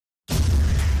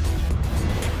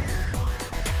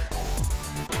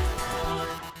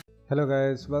Hello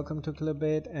guys, welcome to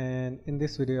kilObit, and in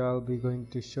this video I'll be going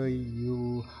to show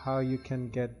you how you can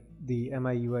get the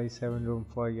Miui 7 ROM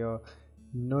for your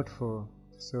Note 4.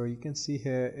 So you can see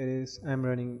here I'm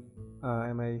running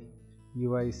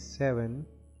Miui 7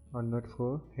 on Note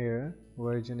 4 here,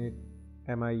 version is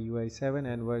Miui 7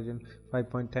 and version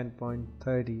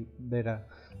 5.10.30 beta.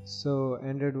 So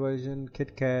Android version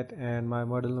KitKat, and my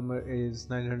model number is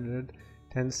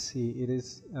 910C. It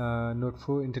is Note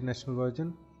 4 international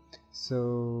version.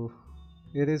 So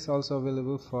it is also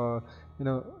available for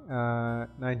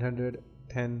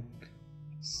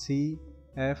 910C,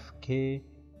 F, K.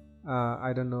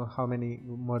 I don't know how many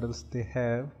models they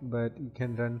have, but you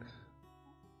can run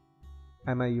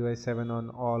Miui 7 on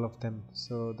all of them.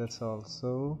 So that's all.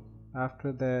 So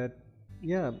after that,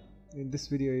 this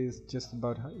video is just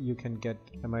about how you can get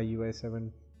Miui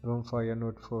 7 ROM for your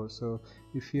Note 4. So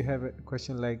if you have a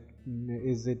question like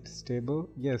is it stable,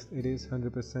 yes, it is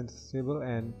 100% stable,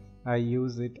 and I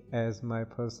use it as my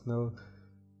personal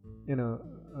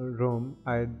ROM.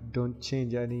 I don't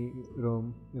change any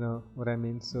ROM, you know what I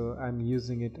mean. So I'm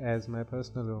using it as my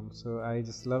personal ROM, so I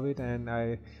just love it, and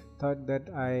I thought that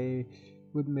I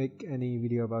would make any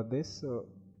video about this, so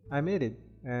I made it.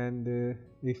 And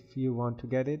if you want to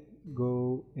get it,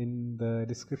 go in the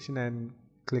description and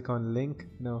click on link,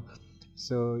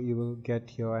 so you will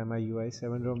get your Miui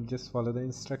 7 ROM. Just follow the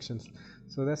instructions.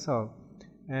 So that's all.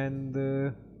 And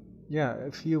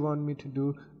if you want me to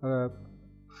do a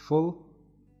full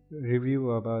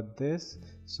review about this,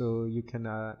 so you can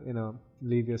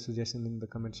leave your suggestion in the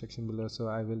comment section below, so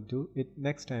I will do it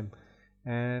next time.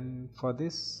 And for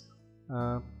this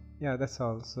that's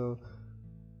all. So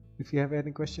if you have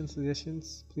any questions,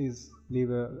 suggestions, please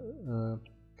leave a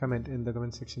comment in the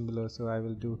comment section below, so I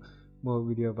will do more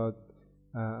video about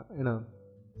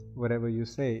whatever you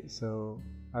say. So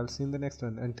I'll see you in the next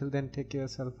one. Until then, take care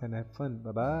of yourself and have fun.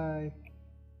 Bye bye.